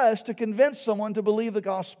to us to convince someone to believe the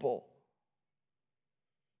gospel.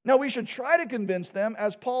 Now, we should try to convince them,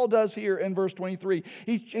 as Paul does here in verse 23.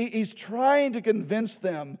 He's trying to convince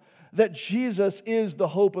them that Jesus is the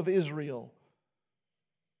hope of Israel.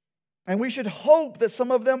 And we should hope that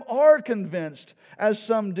some of them are convinced, as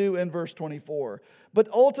some do in verse 24. But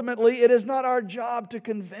ultimately, it is not our job to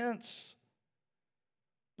convince.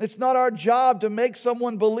 It's not our job to make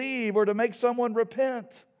someone believe or to make someone repent.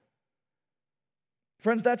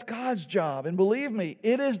 Friends, that's God's job. And believe me,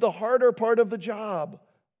 it is the harder part of the job.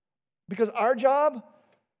 Because our job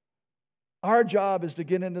is to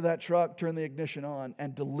get into that truck, turn the ignition on,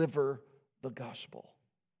 and deliver the gospel.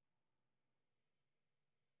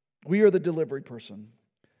 We are the delivery person,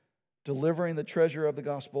 delivering the treasure of the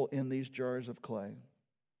gospel in these jars of clay.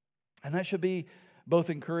 And that should be both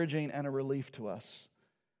encouraging and a relief to us,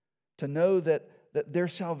 to know that their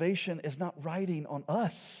salvation is not riding on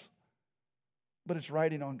us, but it's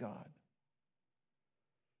riding on God.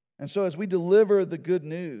 And so as we deliver the good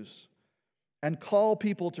news and call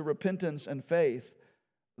people to repentance and faith,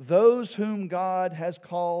 those whom God has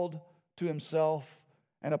called to Himself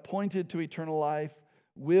and appointed to eternal life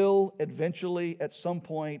will eventually, at some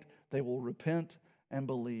point, they will repent and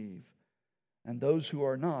believe. And those who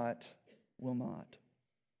are not, will not.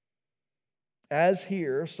 As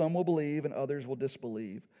here, some will believe and others will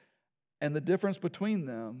disbelieve. And the difference between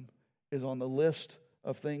them is on the list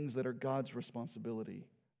of things that are God's responsibility,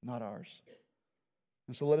 not ours.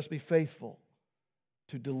 And so let us be faithful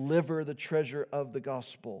to deliver the treasure of the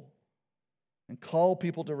gospel and call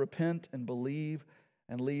people to repent and believe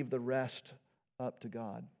and leave the rest up to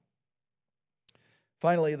God.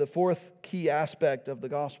 Finally, the fourth key aspect of the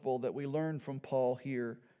gospel that we learn from Paul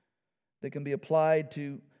here that can be applied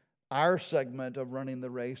to our segment of running the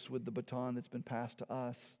race with the baton that's been passed to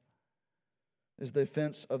us is the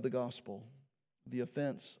offense of the gospel. The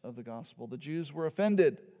offense of the gospel. The Jews were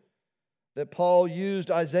offended that Paul used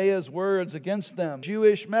Isaiah's words against them.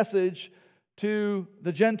 Jewish message to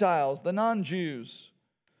the Gentiles, the non-Jews.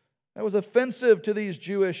 That was offensive to these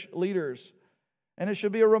Jewish leaders. And it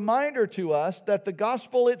should be a reminder to us that the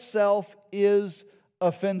gospel itself is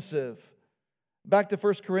offensive. Back to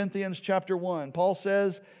 1 Corinthians chapter 1. Paul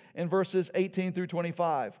says in verses 18 through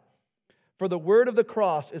 25, "For the word of the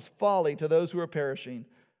cross is folly to those who are perishing,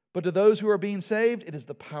 but to those who are being saved, it is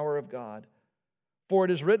the power of God. For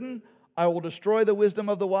it is written, I will destroy the wisdom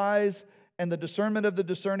of the wise, and the discernment of the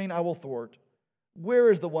discerning I will thwart.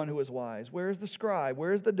 Where is the one who is wise? Where is the scribe?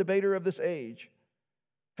 Where is the debater of this age?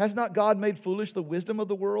 Has not God made foolish the wisdom of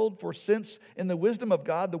the world? For since in the wisdom of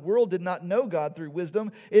God the world did not know God through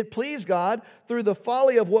wisdom, it pleased God through the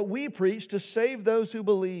folly of what we preach to save those who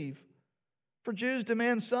believe. For Jews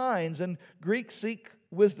demand signs, and Greeks seek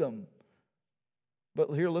wisdom." But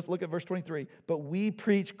here, let's look at verse 23. "But we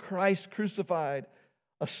preach Christ crucified,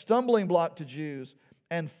 a stumbling block to Jews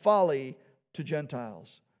and folly to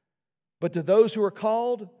Gentiles. But to those who are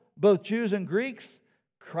called, both Jews and Greeks,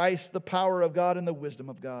 Christ the power of God and the wisdom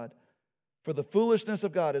of God. For the foolishness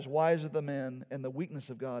of God is wiser than men, and the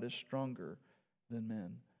weakness of God is stronger than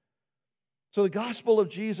men." So the gospel of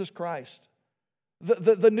Jesus Christ,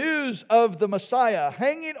 the news of the Messiah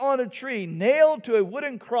hanging on a tree, nailed to a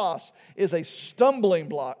wooden cross, is a stumbling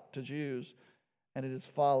block to Jews, and it is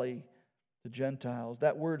folly to Gentiles.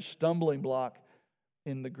 That word stumbling block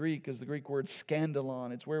in the Greek is the Greek word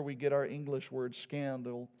scandalon. It's where we get our English word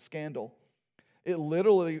scandal. It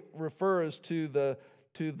literally refers to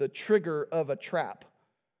the trigger of a trap.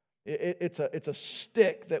 It's a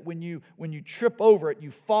stick that when you trip over it, you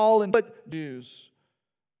fall in. But Jews,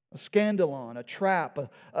 a scandalon, a trap,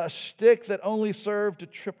 a stick that only served to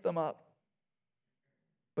trip them up.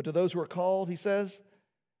 But to those who are called, he says,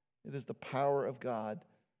 it is the power of God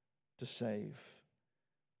to save.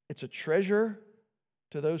 It's a treasure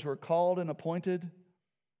to those who are called and appointed.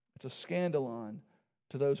 It's a scandalon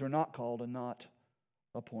to those who are not called and not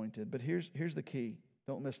appointed. But here's the key.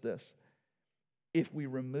 Don't miss this. If we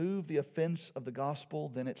remove the offense of the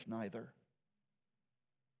gospel, then it's neither.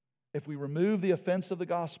 If we remove the offense of the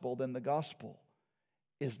gospel, then the gospel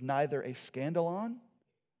is neither a scandalon,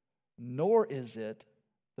 nor is it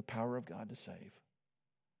the power of God to save.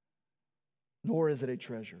 Nor is it a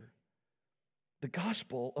treasure. The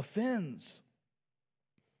gospel offends.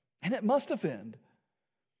 And it must offend.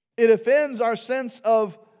 It offends our sense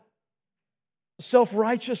of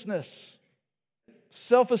self-righteousness,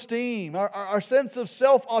 self-esteem, our sense of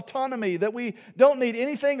self-autonomy, that we don't need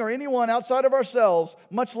anything or anyone outside of ourselves,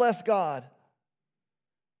 much less God.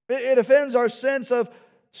 It offends our sense of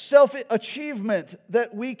self-achievement,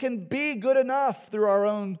 that we can be good enough through our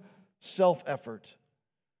own self-effort.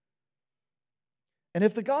 And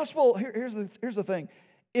if the gospel, here's the thing,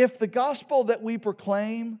 if the gospel that we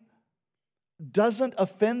proclaim doesn't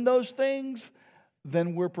offend those things,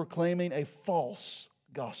 then we're proclaiming a false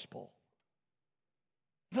gospel.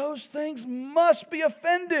 Those things must be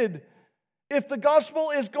offended if the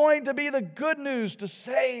gospel is going to be the good news to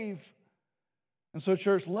save. And so,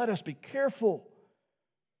 church, let us be careful.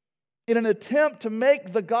 In an attempt to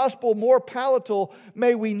make the gospel more palatable,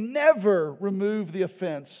 may we never remove the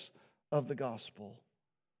offense of the gospel.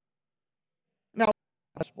 Now,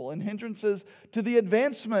 gospel and hindrances to the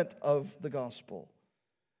advancement of the gospel.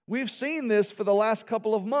 We've seen this for the last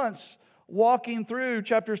couple of months, walking through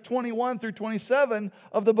chapters 21 through 27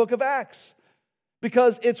 of the book of Acts.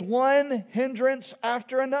 Because it's one hindrance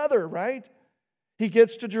after another, right? He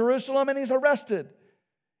gets to Jerusalem and he's arrested.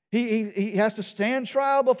 He has to stand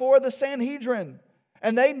trial before the Sanhedrin,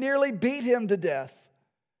 and they nearly beat him to death.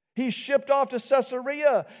 He's shipped off to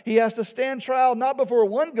Caesarea. He has to stand trial not before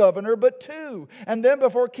one governor, but two, and then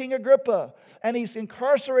before King Agrippa. And he's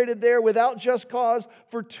incarcerated there without just cause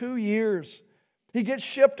for 2 years. He gets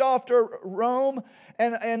shipped off to Rome,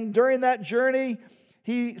 and during that journey,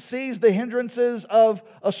 he sees the hindrances of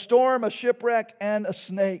a storm, a shipwreck, and a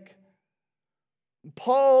snake.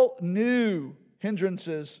 Paul knew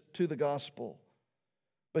hindrances to the gospel.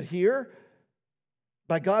 But here,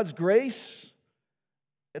 by God's grace,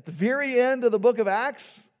 at the very end of the book of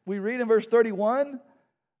Acts, we read in verse 31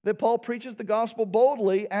 that Paul preaches the gospel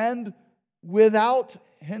boldly and without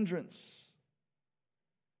hindrance.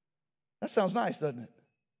 That sounds nice, doesn't it?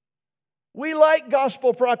 We like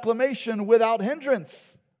gospel proclamation without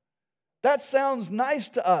hindrance. That sounds nice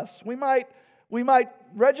to us. We might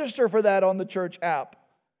register for that on the church app.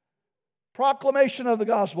 Proclamation of the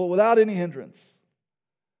gospel without any hindrance.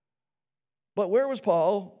 But where was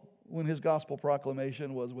Paul when his gospel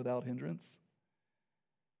proclamation was without hindrance?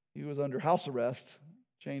 He was under house arrest,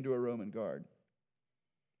 chained to a Roman guard.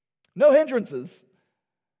 No hindrances,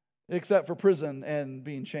 except for prison and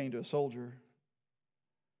being chained to a soldier.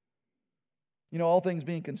 You know, all things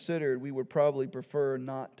being considered, we would probably prefer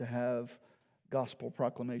not to have gospel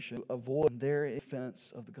proclamation, avoid their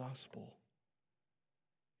offense of the gospel,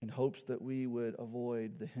 in hopes that we would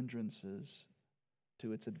avoid the hindrances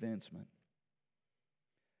to its advancement.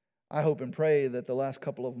 I hope and pray that the last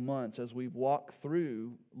couple of months, as we've walked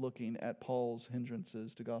through looking at Paul's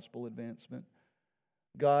hindrances to gospel advancement,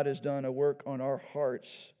 God has done a work on our hearts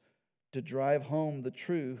to drive home the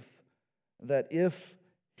truth that if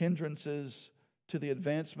hindrances to the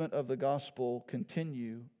advancement of the gospel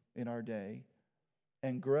continue in our day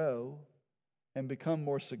and grow and become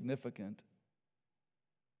more significant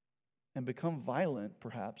and become violent,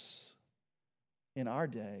 perhaps, in our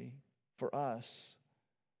day for us,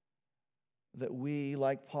 that we,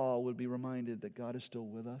 like Paul, would be reminded that God is still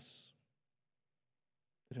with us,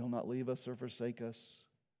 that He'll not leave us or forsake us,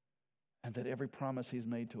 and that every promise He's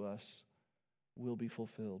made to us will be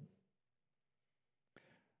fulfilled.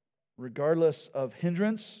 Regardless of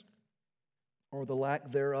hindrance or the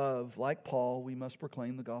lack thereof, like Paul, we must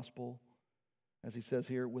proclaim the gospel, as he says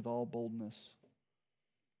here, with all boldness.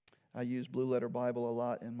 I use Blue Letter Bible a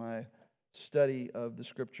lot in my study of the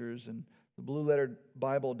Scriptures, and the Blue Letter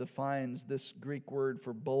Bible defines this Greek word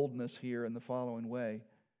for boldness here in the following way: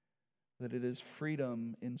 that it is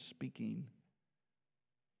freedom in speaking,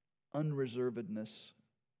 unreservedness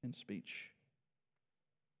in speech,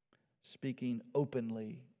 speaking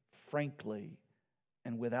openly, frankly,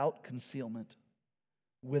 and without concealment,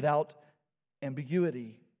 without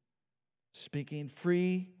ambiguity, speaking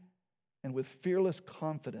free and with fearless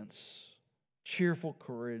confidence cheerful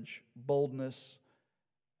courage, boldness,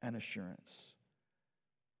 and assurance.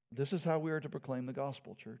 This is how we are to proclaim the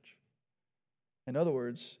gospel, church. In other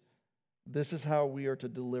words, this is how we are to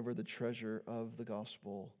deliver the treasure of the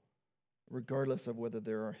gospel, regardless of whether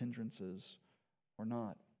there are hindrances or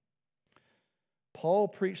not. Paul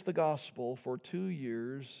preached the gospel for 2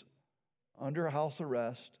 years under house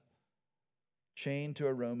arrest, chained to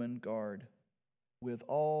a Roman guard, with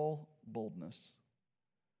all boldness.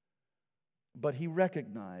 But he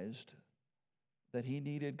recognized that he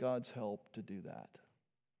needed God's help to do that.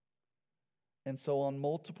 And so on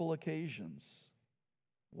multiple occasions,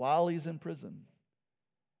 while he's in prison,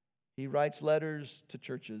 he writes letters to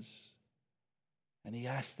churches and he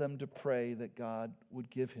asks them to pray that God would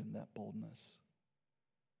give him that boldness.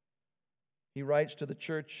 He writes to the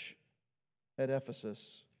church at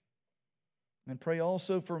Ephesus, and pray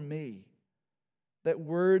also for me, that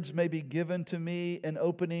words may be given to me in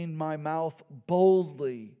opening my mouth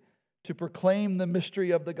boldly to proclaim the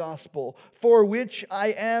mystery of the gospel, for which I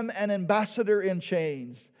am an ambassador in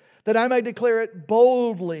chains, that I may declare it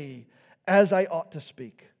boldly as I ought to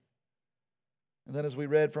speak. And then, as we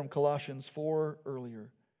read from Colossians 4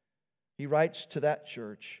 earlier, he writes to that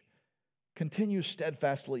church, continue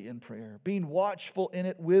steadfastly in prayer, being watchful in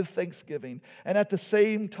it with thanksgiving, and at the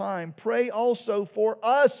same time pray also for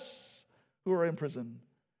us who are in prison,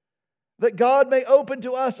 that God may open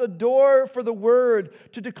to us a door for the word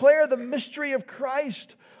to declare the mystery of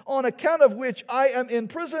Christ, on account of which I am in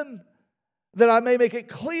prison, that I may make it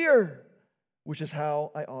clear, which is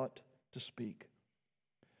how I ought to speak.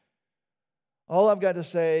 All I've got to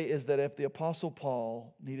say is that if the Apostle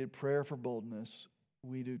Paul needed prayer for boldness,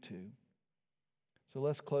 we do too. So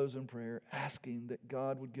let's close in prayer, asking that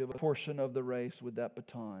God would give a portion of the race with that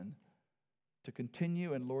baton to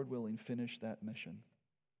continue and, Lord willing, finish that mission.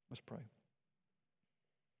 Let's pray.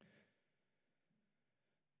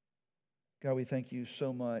 God, we thank you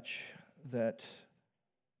so much that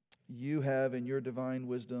you have, in your divine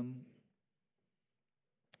wisdom,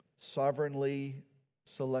 sovereignly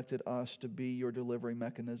selected us to be your delivery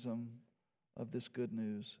mechanism of this good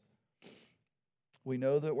news. We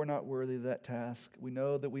know that we're not worthy of that task. We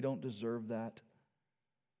know that we don't deserve that.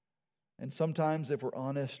 And sometimes, if we're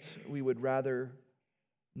honest, we would rather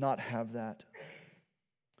not have that.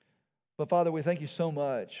 But Father, we thank you so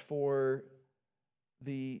much for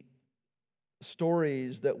the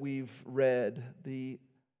stories that we've read, the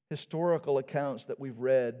historical accounts that we've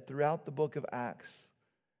read throughout the book of Acts,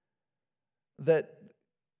 that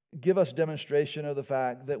give us demonstration of the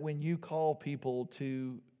fact that when you call people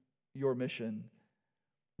to your mission,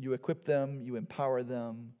 you equip them, you empower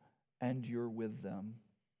them, and you're with them.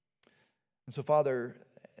 And so, Father,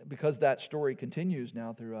 because that story continues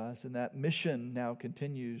now through us, and that mission now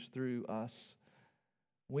continues through us,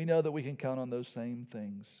 we know that we can count on those same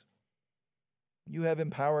things. You have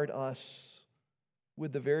empowered us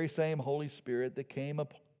with the very same Holy Spirit that came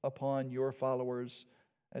upon your followers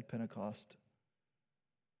at Pentecost.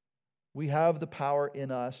 We have the power in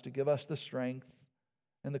us to give us the strength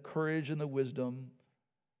and the courage and the wisdom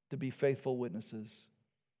to be faithful witnesses.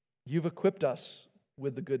 You've equipped us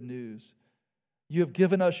with the good news. You have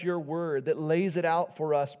given us your word that lays it out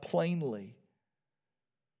for us plainly.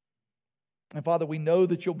 And Father, we know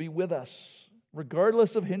that you'll be with us.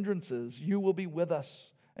 Regardless of hindrances, you will be with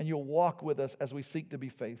us and you'll walk with us as we seek to be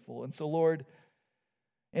faithful. And so, Lord,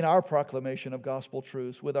 in our proclamation of gospel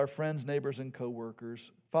truths with our friends, neighbors, and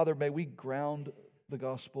co-workers, Father, may we ground the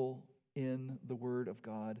gospel in the Word of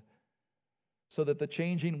God so that the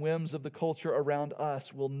changing whims of the culture around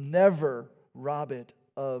us will never rob it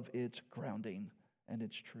of its grounding and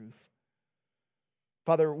its truth.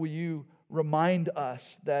 Father, will you remind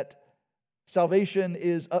us that salvation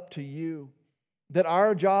is up to you, that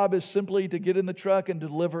our job is simply to get in the truck and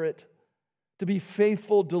deliver it, to be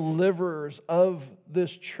faithful deliverers of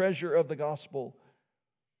this treasure of the gospel,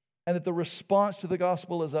 and that the response to the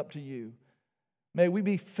gospel is up to you. May we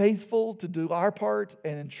be faithful to do our part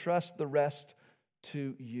and entrust the rest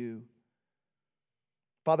to you.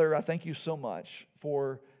 Father, I thank you so much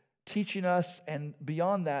for teaching us and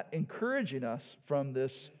beyond that, encouraging us from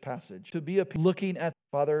this passage to be looking at.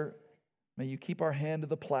 Father, may you keep our hand to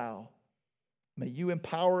the plow. May you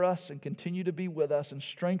empower us and continue to be with us and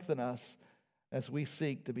strengthen us as we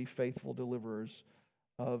seek to be faithful deliverers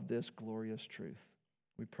of this glorious truth.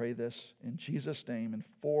 We pray this in Jesus' name and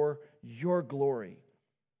for your glory.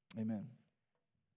 Amen.